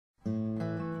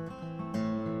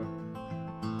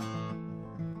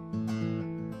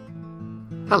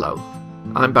Hello,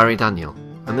 I'm Barry Daniel,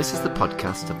 and this is the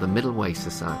podcast of the Middle Way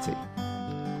Society.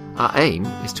 Our aim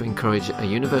is to encourage a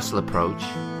universal approach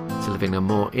to living a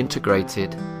more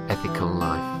integrated, ethical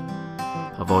life,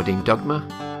 avoiding dogma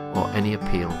or any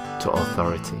appeal to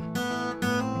authority.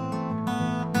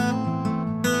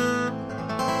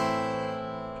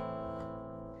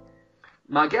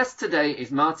 My guest today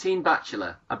is Martine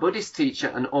Batchelor, a Buddhist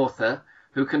teacher and author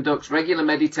who conducts regular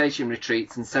meditation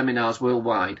retreats and seminars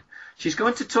worldwide. She's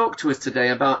going to talk to us today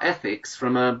about ethics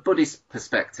from a Buddhist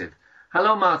perspective.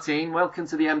 Hello, Martine. Welcome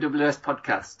to the MWS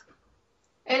podcast.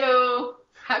 Hello.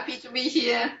 Happy to be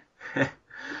here.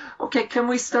 Okay, can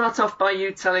we start off by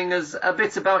you telling us a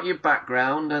bit about your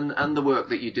background and the work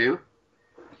that you do?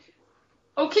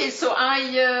 Okay, so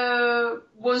I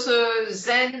was a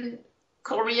Zen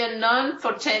Korean nun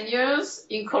for 10 years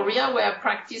in Korea where I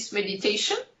practiced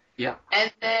meditation. Yeah.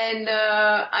 And then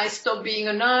I stopped being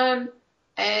a nun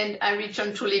and I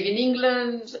returned to live in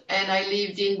England, and I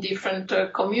lived in different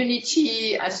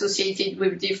community associated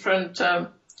with different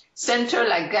center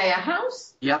like Gaia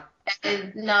House. Yeah.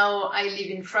 And now I live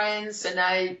in France and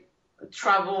I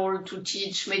travel to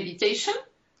teach meditation.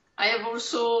 I have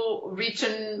also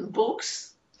written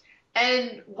books,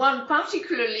 and one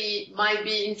particularly might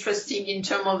be interesting in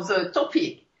terms of the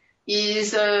topic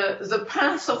is The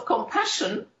Path of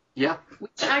Compassion, Yeah.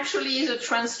 which actually is a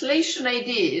translation I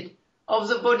did of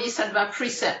the Bodhisattva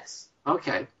precepts.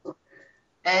 Okay.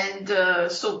 And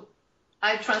so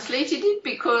I translated it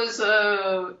because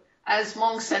as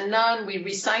monks and nuns, we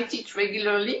recite it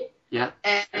regularly. Yeah.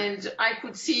 And I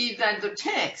could see that the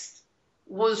text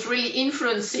was really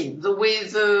influencing the way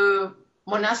the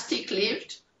monastic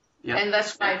lived. Yeah. And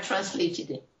that's why I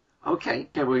translated it. Okay,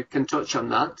 yeah, we can touch on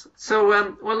that. So,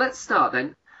 well, let's start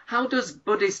then. How does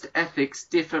Buddhist ethics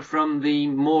differ from the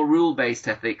more rule-based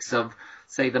ethics of,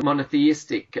 say, the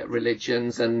monotheistic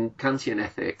religions and Kantian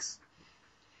ethics?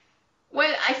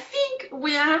 Well, I think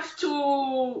we have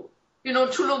to,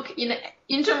 to look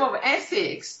in terms of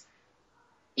ethics.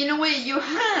 In a way, you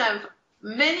have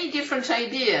many different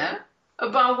ideas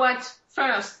about what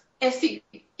first ethic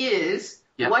is,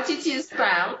 Yeah. what it is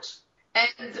about,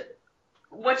 and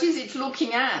what is it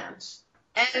looking at.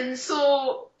 And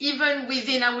so even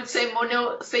within, I would say,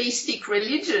 monotheistic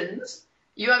religions,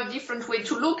 you have different ways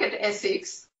to look at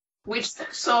ethics, which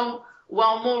some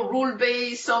were more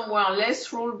rule-based, some were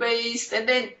less rule-based, and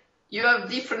then you have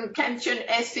different Kantian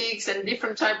ethics and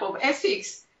different type of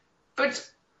ethics. But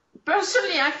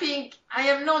personally, I think I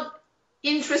am not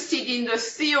interested in the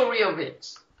theory of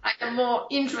it. I am more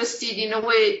interested in a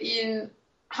way in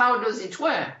how does it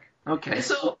work. Okay. And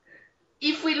so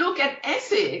if we look at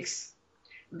ethics,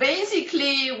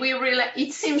 basically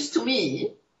it seems to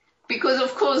me, because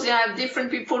of course there are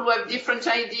different people who have different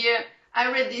ideas.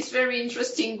 I read this very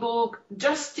interesting book,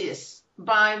 Justice,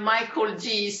 by Michael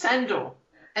G. Sandor.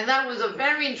 And that was a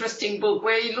very interesting book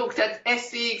where he looked at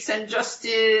ethics and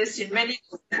justice in many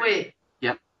different ways.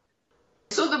 Yeah.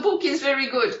 So the book is very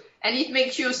good, and it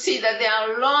makes you see that there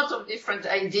are a lot of different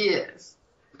ideas.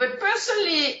 But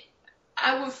personally,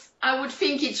 I would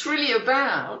think it's really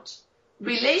about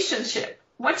relationship.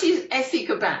 What is ethic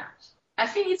about? I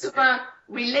think it's about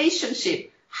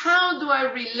relationship. How do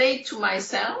I relate to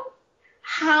myself?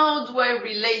 How do I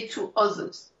relate to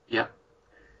others? Yeah.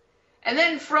 And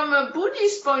then from a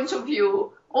Buddhist point of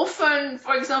view, often,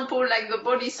 for example, like the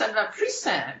Bodhisattva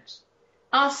precepts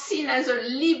are seen as a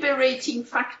liberating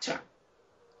factor.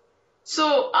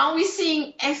 So are we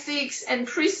seeing ethics and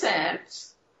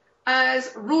precepts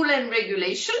as rule and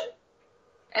regulation?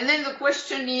 And then the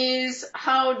question is,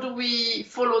 how do we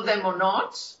follow them or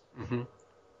not? Mm-hmm.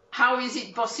 How is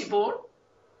it possible?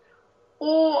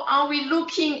 Or are we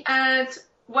looking at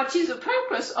what is the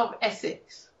purpose of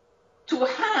ethics? To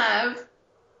have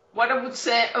what I would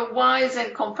say a wise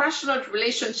and compassionate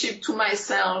relationship to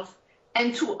myself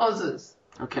and to others.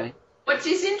 Okay. What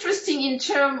is interesting in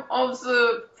terms of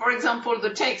for example,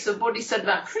 the text, the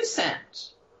Bodhisattva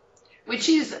precept, which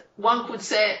is, one could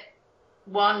say,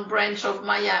 one branch of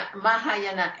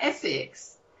Mahayana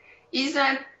ethics, is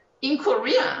that in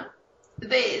Korea,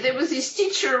 there was this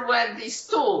teacher who had this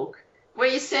talk where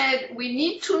he said, we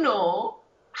need to know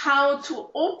how to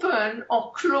open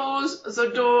or close the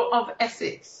door of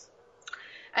ethics.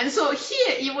 And so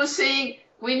here he was saying,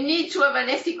 we need to have an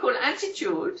ethical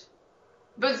attitude,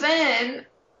 but then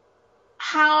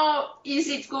how is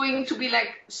it going to be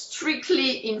like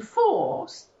strictly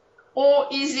enforced? Or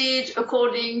is it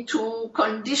according to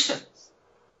conditions?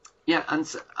 Yeah, and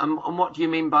what do you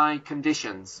mean by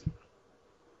conditions?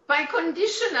 By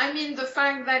condition, I mean the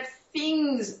fact that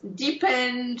things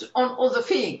depend on other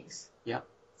things. Yeah.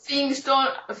 things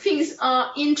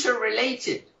are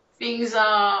interrelated. Things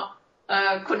are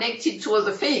connected to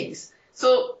other things.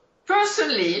 So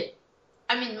personally,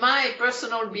 I mean, my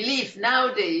personal belief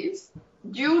nowadays,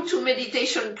 due to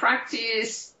meditation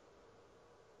practice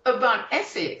about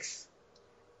ethics,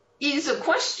 is a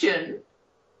question: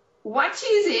 what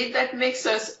is it that makes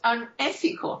us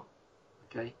unethical?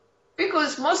 Okay.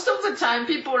 Because most of the time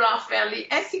people are fairly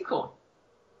ethical.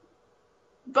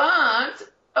 But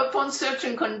upon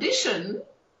certain conditions,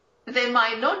 they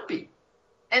might not be.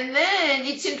 And then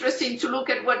it's interesting to look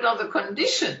at what are the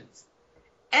conditions.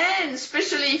 And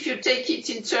especially if you take it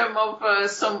in terms of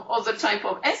some other type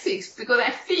of ethics, because I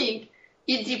think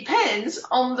it depends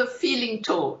on the feeling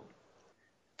tone.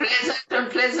 Pleasant,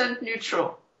 unpleasant,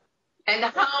 neutral. And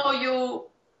how you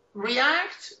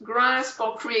react, grasp,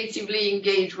 or creatively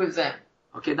engage with them.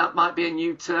 Okay, that might be a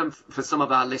new term for some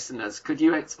of our listeners. Could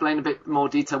you explain a bit more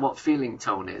detail what feeling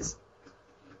tone is?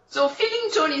 So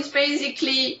feeling tone is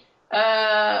basically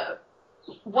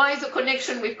why the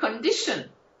connection with condition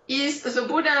is the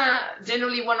Buddha,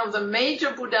 generally one of the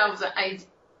major Buddha of the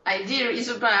idea is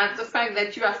about the fact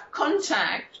that you have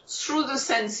contact through the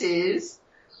senses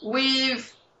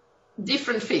with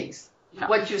different things. Yeah.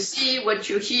 What you see, what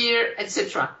you hear,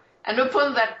 etc. And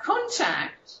upon that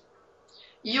contact,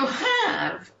 you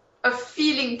have a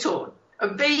feeling tone, a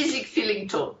basic feeling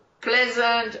tone,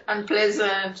 pleasant,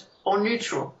 unpleasant, or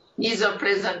neutral, neither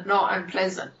pleasant nor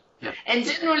unpleasant. Yeah. And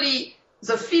generally,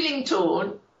 the feeling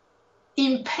tone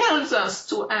impels us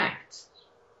to act.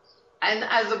 And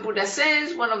as the Buddha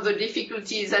says, one of the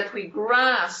difficulties is that we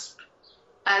grasp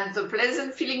at the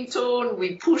pleasant feeling tone,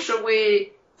 we push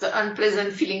away the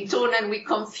unpleasant feeling tone, and we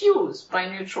confuse by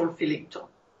neutral feeling tone.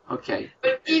 Okay.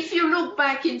 But if you look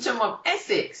back in terms of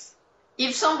ethics,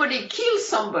 if somebody kills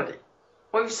somebody,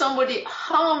 or if somebody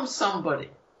harms somebody,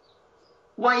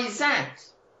 why is that?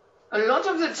 A lot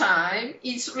of the time,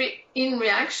 it's in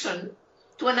reaction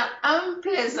to an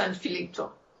unpleasant feeling tone.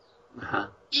 Uh-huh.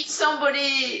 If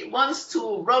somebody wants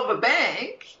to rob a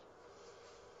bank,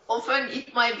 often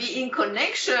it might be in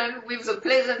connection with the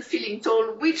pleasant feeling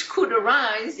tone which could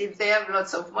arise if they have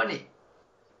lots of money.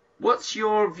 What's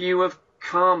your view of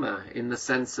karma in the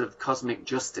sense of cosmic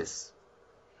justice?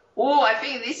 Oh, I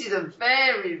think this is a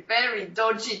very, very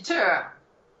dodgy term.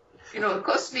 You know,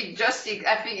 cosmic justice,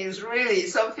 I think, is really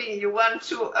something you want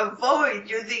to avoid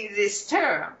using this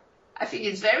term. I think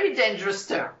it's a very dangerous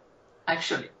term,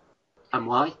 actually. And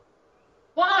why?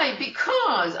 Why?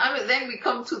 Because, then we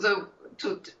come to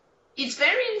it's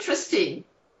very interesting,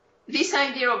 this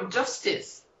idea of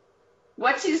justice.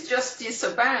 What is justice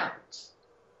about?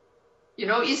 You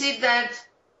know, is it that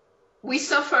we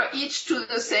suffer each to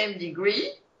the same degree?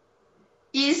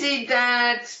 Is it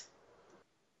that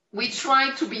we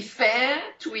try to be fair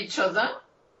to each other?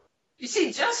 You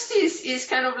see, justice is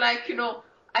kind of like, you know,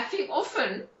 I think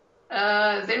often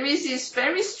there is this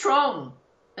very strong,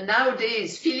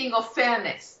 nowadays, feeling of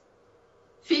fairness.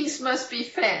 Things must be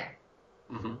fair.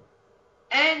 Mm-hmm.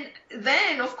 And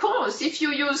then, of course, if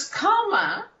you use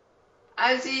karma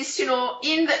as is, you know,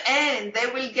 in the end, they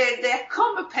will get their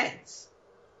comeuppance.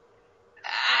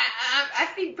 I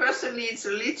think personally it's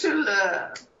a little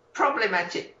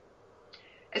problematic,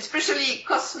 especially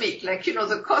cosmic, like, you know,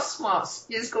 the cosmos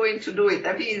is going to do it.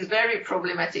 I think it's very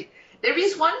problematic. There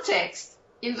is one text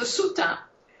in the sutta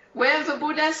where the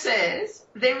Buddha says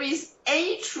there is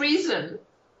 8 reasons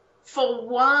for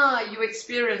why you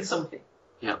experience something.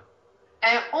 Yeah.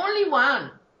 And only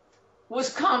one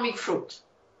was karmic fruit.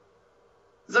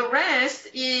 The rest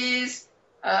is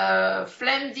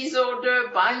phlegm disorder,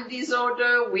 bile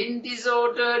disorder, wind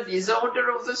disorder,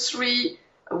 disorder of the 3,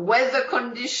 weather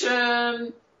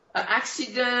condition,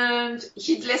 accident,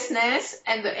 heedlessness,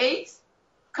 and the 8th,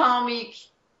 karmic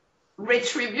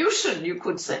retribution, you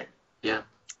could say. Yeah.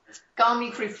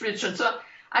 Karmic retribution. So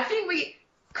I think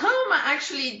karma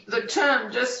actually, the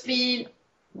term just means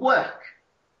work,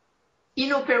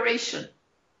 in operation.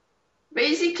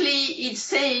 Basically, it's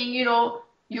saying, you know,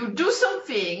 you do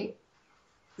something,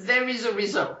 there is a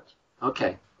result.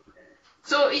 Okay.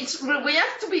 So we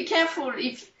have to be careful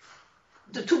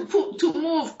to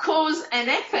move cause and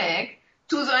effect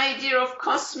to the idea of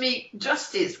cosmic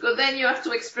justice, because then you have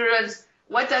to experience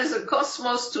what has the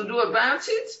cosmos to do about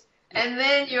it, and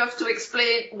then you have to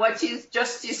explain what is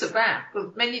justice about,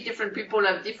 because many different people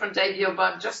have different ideas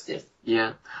about justice.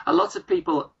 Yeah. A lot of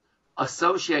people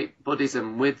associate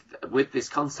Buddhism with this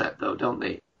concept, though, don't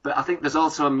they? But I think there's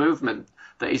also a movement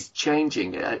that is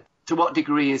changing. To what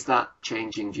degree is that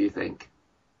changing, do you think?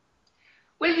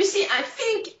 Well, you see, I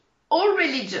think all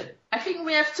religion, I think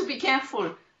we have to be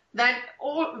careful that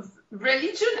all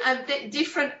religion have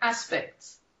different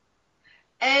aspects.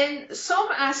 And some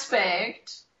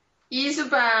aspect is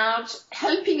about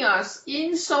helping us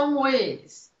in some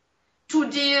ways to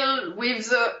deal with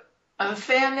the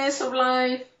unfairness of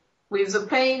life, with the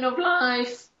pain of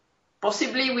life,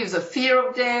 possibly with the fear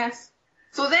of death.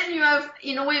 So then you have,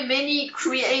 in a way, many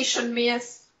creation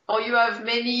myths, or you have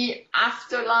many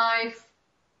afterlife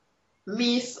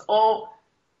myths, or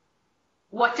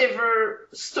whatever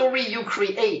story you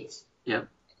create. Yeah.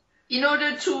 In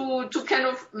order to kind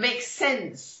of make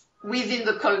sense within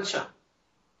the culture.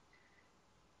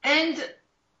 And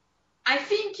I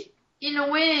think, in a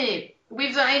way,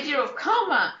 with the idea of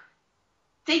karma,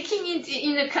 taking it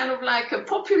in a kind of like a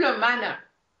popular manner,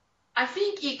 I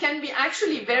think it can be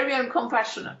actually very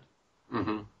uncompassionate.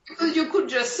 Mm-hmm. Because you could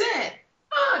just say,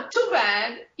 oh, too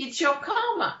bad, it's your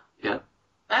karma. Yeah.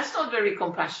 That's not very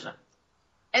compassionate.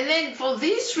 And then for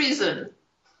this reason,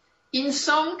 in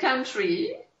some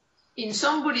country, in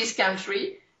some Buddhist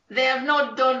country, they have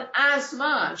not done as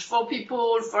much for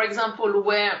people, for example, who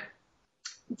were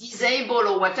disabled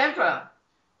or whatever,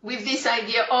 with this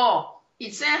idea, oh,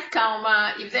 it's their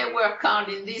karma. If they work hard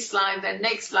in this life, then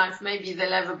next life, maybe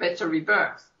they'll have a better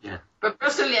rebirth. Yeah. But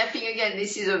personally, I think, again,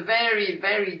 this is a very,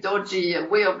 very dodgy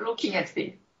way of looking at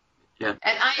things. Yeah.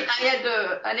 And I had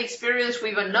an experience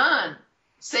with a nun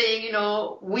saying, you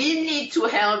know, we need to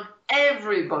help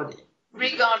everybody,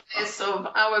 regardless of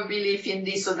our belief in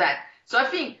this or that. So I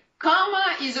think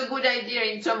karma is a good idea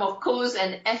in terms of cause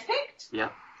and effect. Yeah.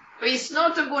 But it's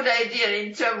not a good idea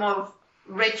in terms of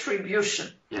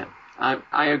retribution. Yeah.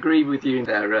 I agree with you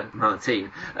there,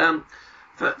 Martine.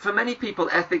 For many people,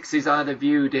 ethics is either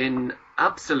viewed in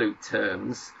absolute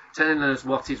terms, telling us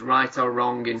what is right or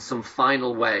wrong in some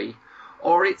final way,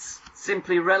 or it's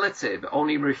simply relative,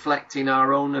 only reflecting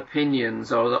our own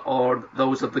opinions or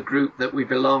those of the group that we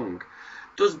belong.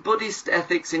 Does Buddhist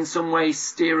ethics in some way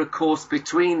steer a course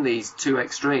between these two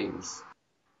extremes?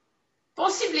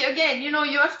 Possibly, again, you know,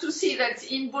 you have to see that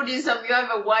in Buddhism you have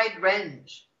a wide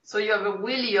range. So you have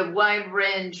really a wide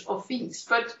range of things.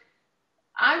 But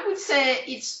I would say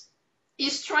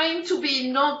it's trying to be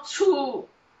not too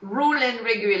rule and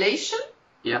regulation.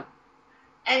 Yeah.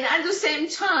 And at the same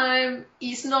time,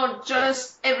 it's not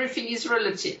just everything is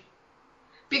relative.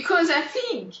 Because I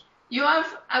think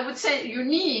I would say you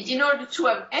need, in order to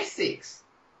have ethics,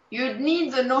 you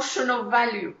need the notion of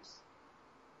values.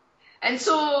 And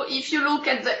so if you look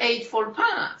at the Eightfold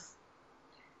Path,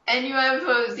 and you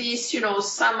have this, you know,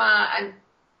 Sama and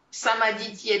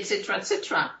Samaditi,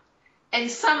 etc., and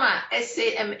Sama,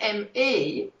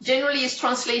 S-A-M-M-A, generally is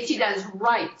translated as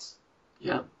right.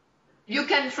 Yeah. You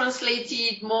can translate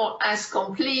it more as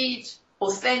complete,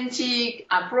 authentic,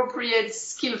 appropriate,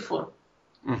 skillful.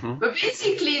 Mm-hmm. But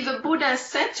basically, the Buddha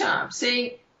set up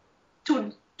saying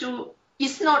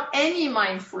it's not any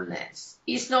mindfulness,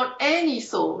 it's not any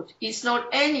thought, it's not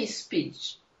any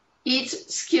speech.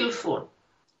 It's skillful,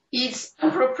 it's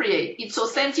appropriate, it's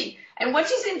authentic. And what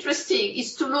is interesting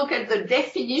is to look at the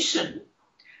definition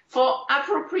for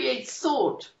appropriate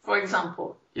thought, for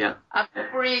example. Yeah.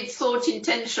 Appropriate thought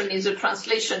intention is a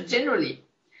translation generally.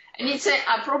 And it's an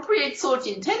appropriate thought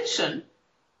intention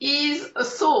is a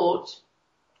thought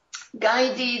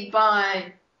guided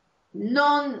by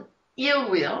non-ill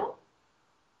will,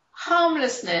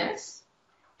 harmlessness,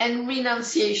 and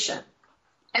renunciation.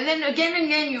 And then again and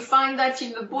again you find that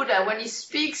in the Buddha when he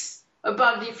speaks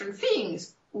about different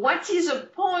things. What is the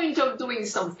point of doing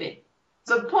something?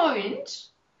 The point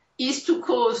is to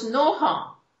cause no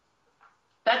harm.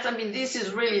 This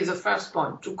is really the first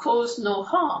point, to cause no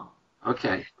harm.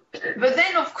 Okay. But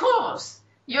then, of course,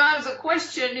 you have the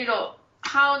question, you know,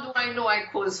 how do I know I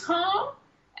cause harm?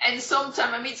 And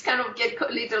sometimes, it's kind of get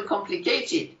a little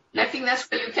complicated. And I think that's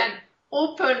where you can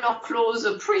open or close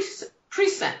a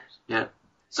precept. Yeah.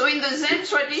 So in the Zen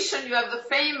tradition, you have the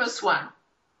famous one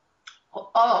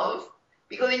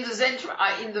because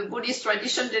in the Buddhist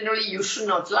tradition, generally you should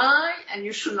not lie and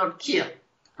you should not kill.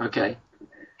 Okay.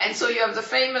 And so you have the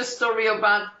famous story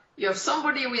about you have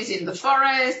somebody who is in the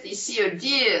forest, he sees a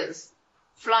deer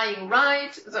flying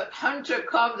right, the hunter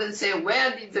comes and says,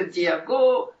 where did the deer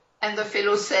go? And the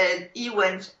fellow said, he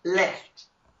went left.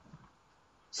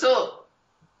 So,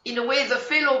 in a way, the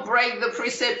fellow break the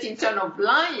precept in terms of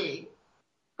lying,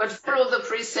 but follow the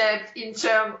precept in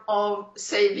terms of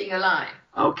saving a life.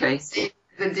 Okay. Saving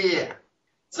the deer.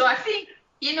 So I think,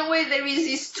 in a way, there is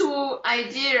this two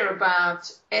idea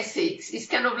about ethics. It's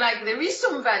kind of like there is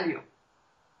some value.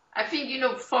 I think, you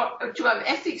know, to have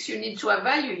ethics, you need to have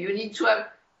value. You need to have,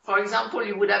 for example,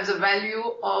 you would have the value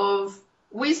of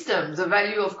wisdom, the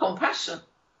value of compassion.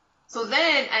 So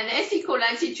then an ethical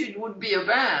attitude would be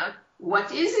about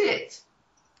what is it?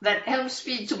 that helps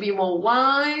me to be more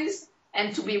wise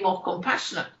and to be more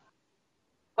compassionate?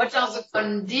 What are the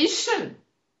conditions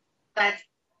that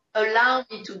allow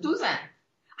me to do that?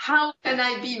 How can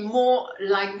I be more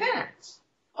like that?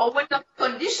 Or what are the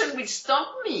conditions which stop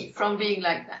me from being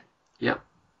like that? Yeah.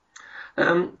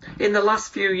 In the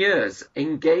last few years,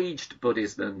 engaged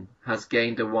Buddhism has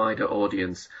gained a wider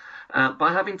audience.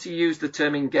 By having to use the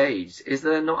term engaged, is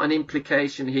there not an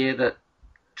implication here that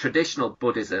traditional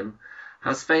Buddhism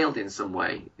has failed in some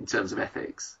way in terms of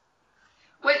ethics?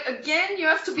 Well, again, you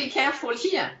have to be careful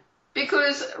here,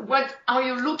 because what are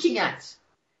you looking at?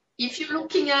 If you're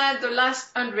looking at the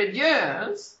last 100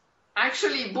 years,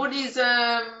 actually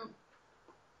Buddhism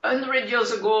 100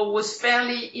 years ago was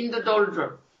fairly in the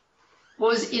doldrum,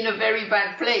 was in a very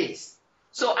bad place.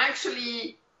 So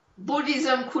actually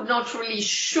Buddhism could not really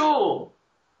show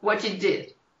what it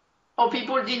did, or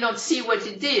people did not see what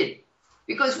it did.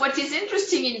 Because what is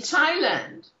interesting in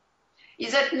Thailand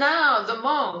is that now the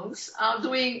monks are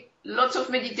doing lots of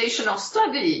meditation or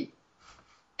study,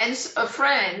 and a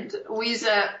friend who is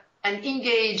an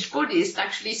engaged Buddhist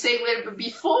actually said, well,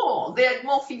 before they had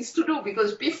more things to do,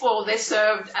 because before they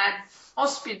served at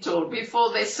hospital,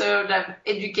 before they served at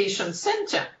education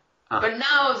center. But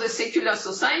now the secular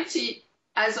society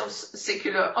has a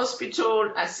secular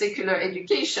hospital, has secular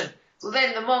education. So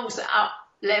then the monks are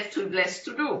left with less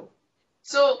to do.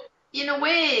 So in a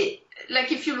way,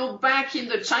 like if you look back in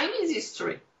the Chinese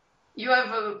history, you have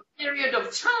a period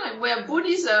of time where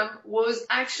Buddhism was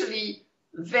actually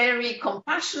very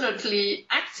compassionately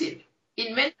active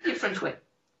in many different ways.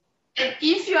 And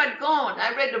if you had gone,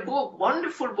 I read a book,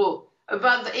 wonderful book,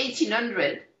 about the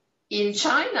 1800 in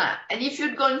China, and if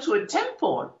you'd gone to a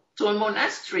temple, to a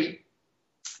monastery,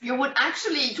 you would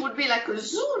actually, it would be like a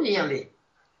zoo nearly,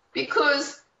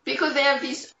 because they have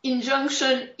this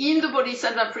injunction in the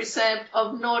Bodhisattva precept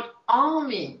of not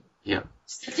harming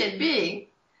sentient being.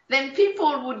 Then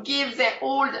people would give their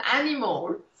old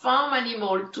animal, farm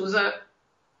animal, to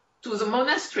the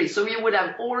monastery. So we would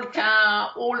have old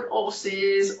cow, old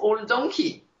horses, old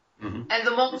donkey, and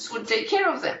the monks would take care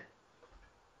of them.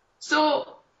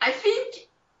 So I think,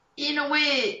 in a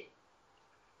way,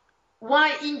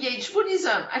 why engage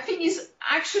Buddhism? I think is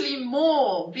actually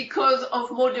more because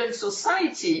of modern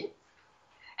society,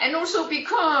 and also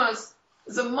because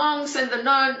the monks and the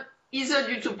nuns, either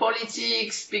due to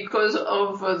politics, because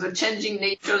of the changing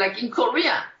nature, like in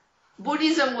Korea,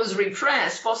 Buddhism was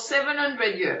repressed for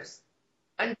 700 years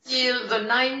until the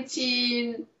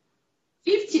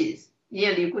 1950s,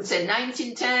 nearly, you could say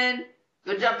 1910,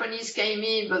 the Japanese came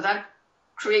in, but that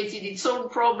created its own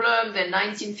problem. Then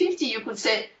 1950, you could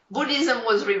say Buddhism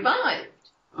was revived.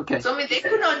 Okay. So I mean, they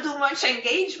could not do much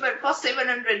engagement for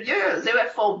 700 years. They were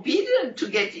forbidden to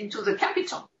get into the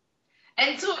capital.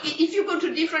 And so if you go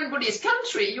to different Buddhist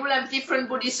countries, you will have different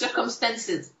Buddhist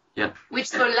circumstances,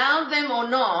 which allow them or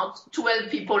not to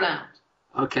help people out.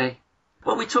 Okay.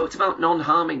 Well, we talked about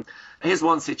non-harming. Here's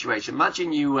one situation.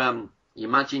 Imagine you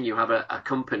have a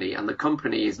company, and the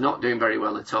company is not doing very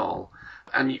well at all.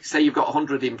 And you say you've got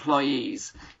 100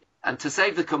 employees, and to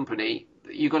save the company,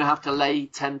 you're going to have to lay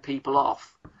 10 people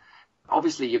off.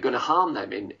 Obviously, you're going to harm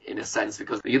them in a sense,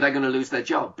 because they're going to lose their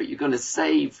job, but you're going to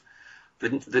save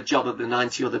the job of the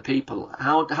 90 other people.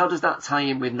 How does that tie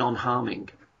in with non-harming?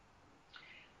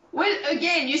 Well,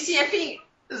 again, you see, I think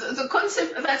the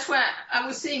concept, that's why I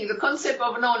was saying, the concept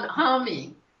of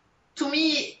non-harming, to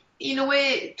me, in a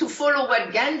way, to follow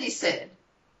what Gandhi said,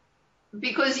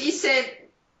 because he said,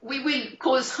 we will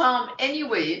cause harm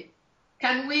anyway,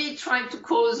 can we try to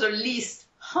cause the least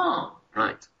harm?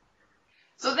 Right.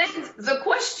 So then the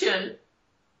question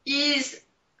is,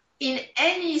 in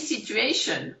any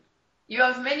situation, you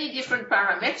have many different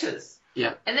parameters.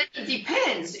 Yeah. And then it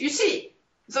depends. You see,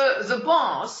 the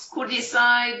boss could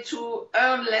decide to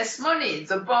earn less money.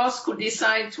 The boss could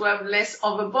decide to have less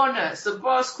of a bonus. The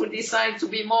boss could decide to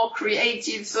be more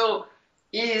creative. So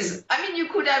you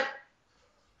could have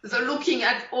the looking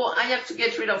at, I have to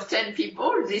get rid of 10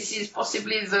 people. This is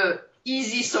possibly the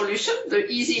easy solution, the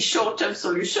easy short-term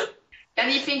solution.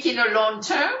 And you think in a long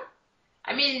term,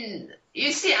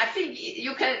 you see, I think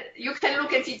you can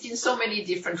look at it in so many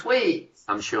different ways.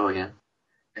 I'm sure, yeah.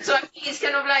 So I think it's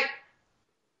kind of like,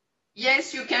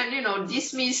 yes, you can,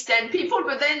 dismiss 10 people,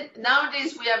 but then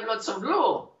nowadays we have lots of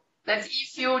law that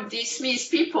if you dismiss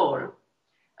people,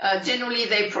 generally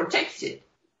they're protected.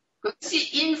 Because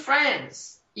see, in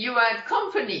France, you had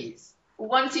companies who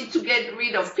wanted to get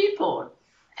rid of people,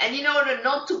 and in order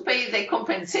not to pay their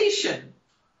compensation,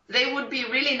 they would be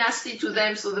really nasty to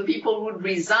them, so the people would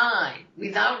resign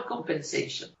without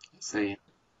compensation. See.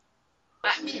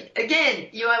 I mean, again,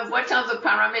 you have what are the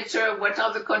parameters, what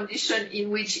are the conditions in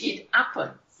which it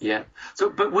happens. Yeah. So,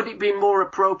 but would it be more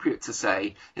appropriate to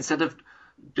say, instead of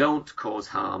don't cause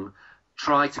harm,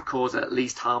 try to cause at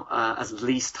least harm, as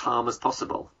least harm as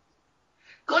possible?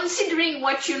 Considering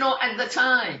what you know at the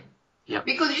time. Yeah.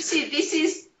 Because you see, this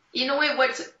is, in a way,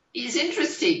 what is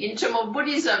interesting in terms of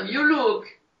Buddhism. You look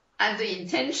at the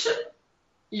intention,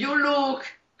 you look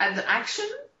at the action,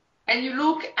 and you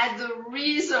look at the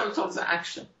result of the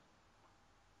action.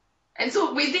 And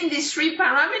so within these three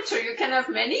parameters, you can have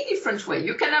many different ways.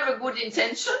 You can have a good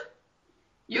intention,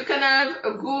 you can have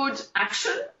a good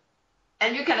action,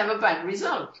 and you can have a bad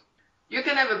result. You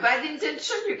can have a bad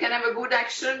intention, you can have a good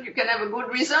action, you can have a good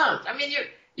result. I mean,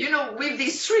 you know, with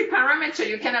these three parameters,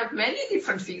 you can have many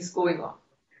different things going on.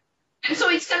 And so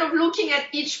it's kind of looking at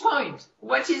each point.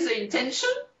 What is the intention?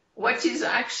 What is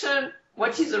the action?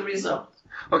 What is the result?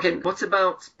 Okay, what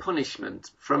about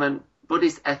punishment from a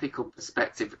Buddhist ethical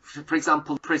perspective? For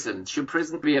example, prison. Should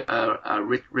prison be a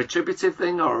retributive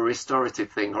thing or a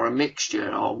restorative thing or a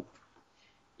mixture? Or...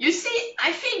 You see,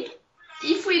 I think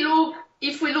if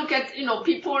we look at, you know,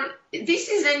 people, this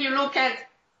is then you look at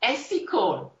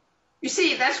ethical. You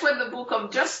see, that's what the book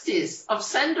of Justice of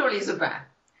Sandal is about.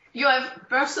 You have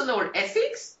personal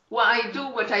ethics, what I do,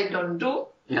 what I don't do.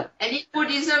 Yeah. And in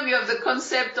Buddhism, you have the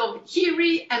concept of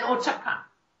hiri and ottappa.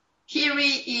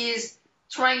 Hiri is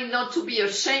trying not to be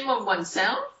ashamed of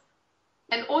oneself.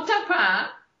 And ottappa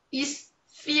is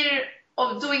fear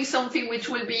of doing something which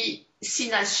will be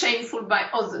seen as shameful by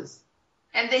others.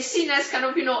 And they're seen as kind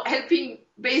of, you know, helping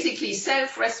basically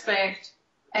self-respect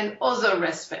and other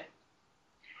respect.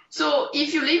 So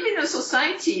if you live in a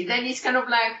society, then it's kind of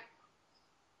like,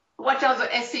 what are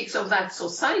the ethics of that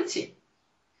society?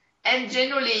 And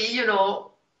generally, you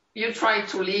know, you try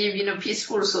to live in a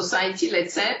peaceful society,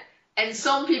 let's say, and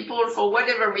some people, for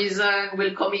whatever reason,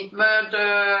 will commit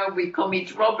murder, will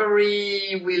commit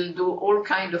robbery, will do all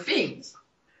kinds of things.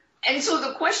 And so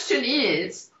the question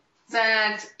is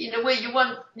that, in a way, you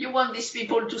want these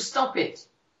people to stop it.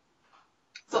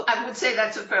 So I would say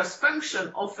that's the first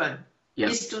function often,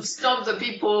 is to stop the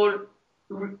people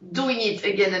doing it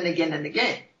again and again and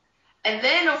again. And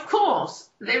then, of course,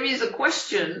 there is a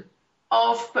question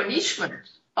of punishment.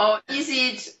 Or is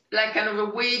it like kind of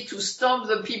a way to stop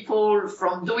the people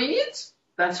from doing it?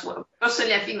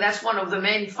 Personally, I think that's one of the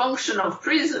main functions of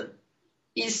prison,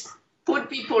 is put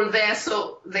people there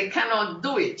so they cannot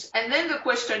do it. And then the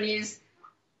question is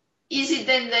it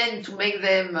then to make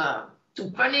them,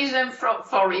 to punish them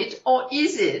for it, or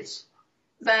is it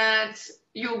that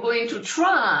you're going to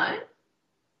try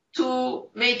to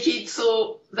make it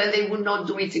so that they would not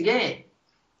do it again?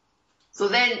 So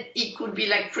then it could be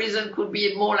like prison could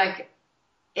be more like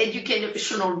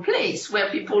educational place where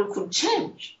people could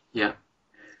change. Yeah.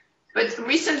 But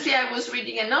recently I was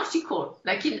reading an article,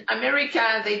 like in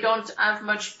America, they don't have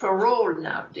much parole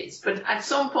nowadays, but at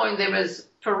some point there was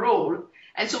parole.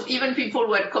 And so even people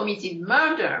who had committed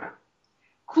murder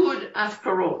could have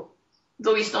parole,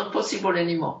 though it's not possible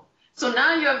anymore. So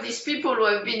now you have these people who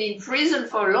have been in prison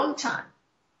for a long time.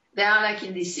 They are like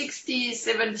in the 60s,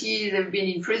 70s, they've been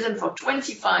in prison for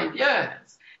 25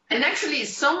 years. And actually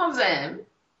some of them,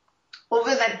 over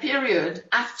that period,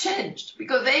 have changed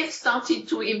because they've started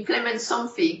to implement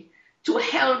something to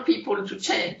help people to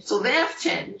change. So they have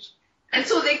changed. And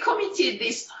so they committed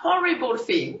this horrible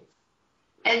thing,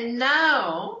 and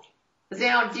now they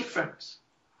are different.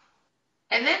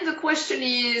 And then the question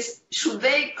is, should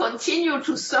they continue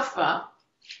to suffer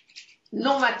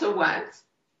no matter what?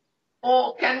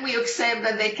 Or can we accept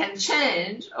that they can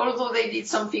change, although they did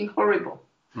something horrible?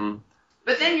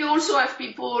 But then you also have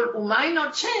people who might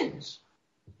not change.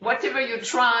 Whatever you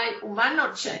try, who might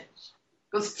not change.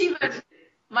 Because Stephen,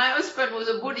 my husband, was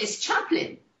a Buddhist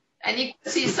chaplain, and he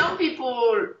could see some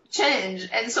people change,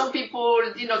 and some people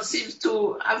did not seem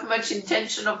to have much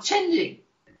intention of changing.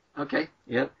 Okay,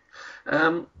 yeah.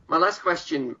 My last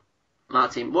question,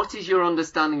 Martine, what is your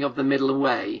understanding of the middle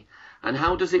way, and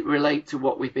how does it relate to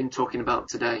what we've been talking about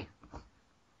today?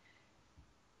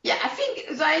 Yeah, I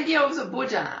think the idea of the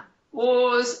Buddha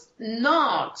was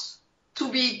not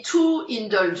to be too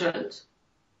indulgent,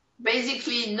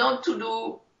 basically not to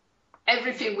do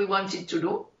everything we wanted to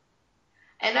do,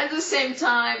 and at the same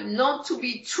time not to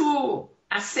be too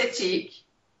ascetic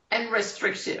and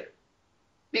restrictive,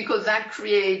 because that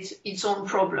creates its own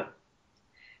problem.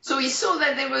 So he saw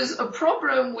that there was a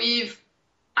problem with,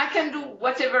 I can do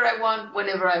whatever I want,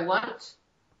 whenever I want,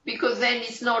 because then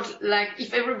it's not like,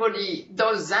 if everybody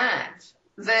does that,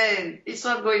 then it's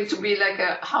not going to be like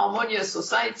a harmonious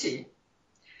society.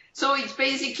 So it's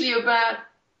basically about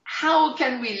how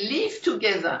can we live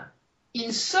together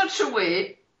in such a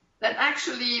way that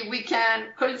actually we can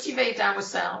cultivate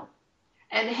ourselves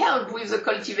and help with the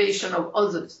cultivation of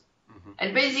others. Mm-hmm.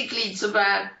 And basically it's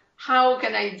about how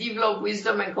can I develop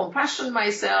wisdom and compassion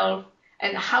myself,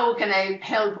 and how can I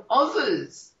help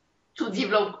others to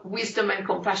develop wisdom and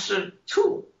compassion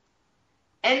too.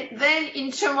 And then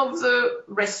in terms of the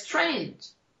restraint,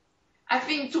 I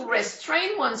think to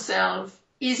restrain oneself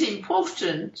is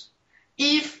important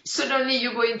if suddenly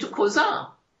you go into cause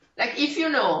harm. Like if you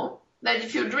know that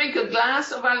if you drink a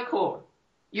glass of alcohol,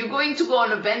 you're going to go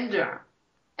on a bender,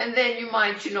 and then you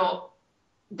might,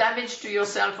 damage to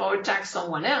yourself or attack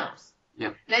someone else.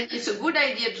 Yeah. Then it's a good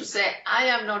idea to say, I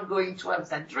am not going to have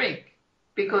that drink,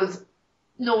 because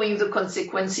knowing the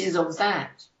consequences of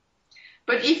that.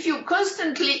 But if you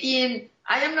constantly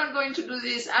I am not going to do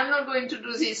this, I'm not going to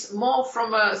do this, more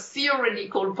from a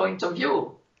theoretical point of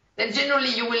view, then generally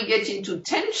you will get into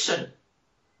tension.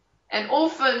 And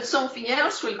often something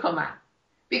else will come out.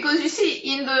 Because you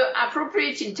see, in the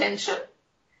appropriate intention,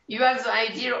 you have the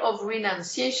idea of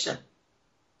renunciation.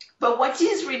 But what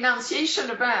is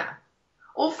renunciation about?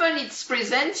 Often it's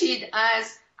presented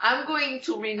as, I'm going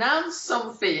to renounce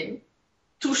something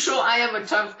to show I am a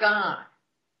tough guy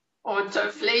or a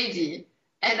tough lady,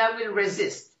 and I will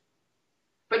resist.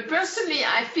 But personally,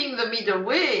 I think the middle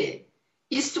way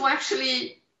is to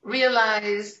actually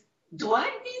realize, do I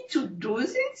need to do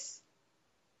this?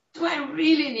 Do I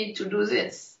really need to do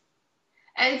this?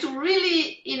 And to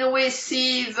really, in a way,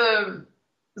 see the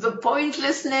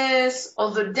pointlessness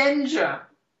or the danger,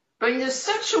 but in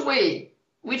such a way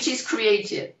which is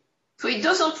creative. So it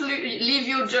doesn't leave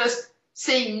you just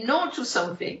saying no to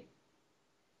something,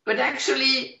 but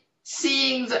actually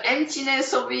seeing the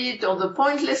emptiness of it or the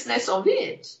pointlessness of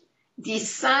it,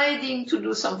 deciding to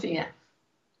do something else.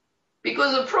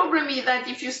 Because the problem is that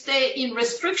if you stay in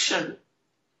restriction,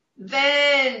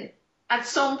 then at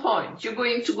some point you're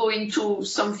going to go into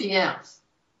something else,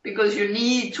 because you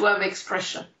need to have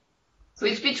expression. So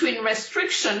it's between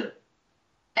restriction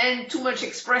and too much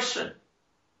expression.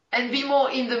 And be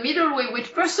more in the middle way,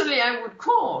 which personally I would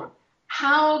call,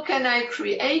 how can I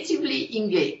creatively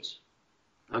engage?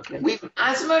 Okay. With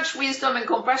as much wisdom and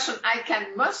compassion I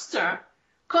can muster,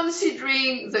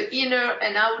 considering the inner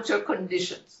and outer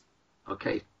conditions.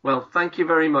 Okay. Well, thank you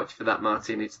very much for that,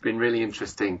 Martine. It's been really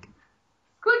interesting.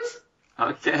 Good.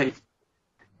 Okay.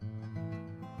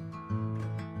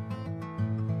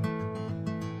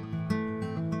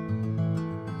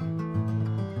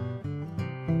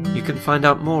 You can find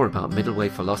out more about Middle Way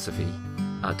philosophy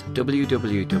at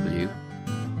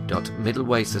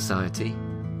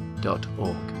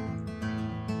www.middlewaysociety.org.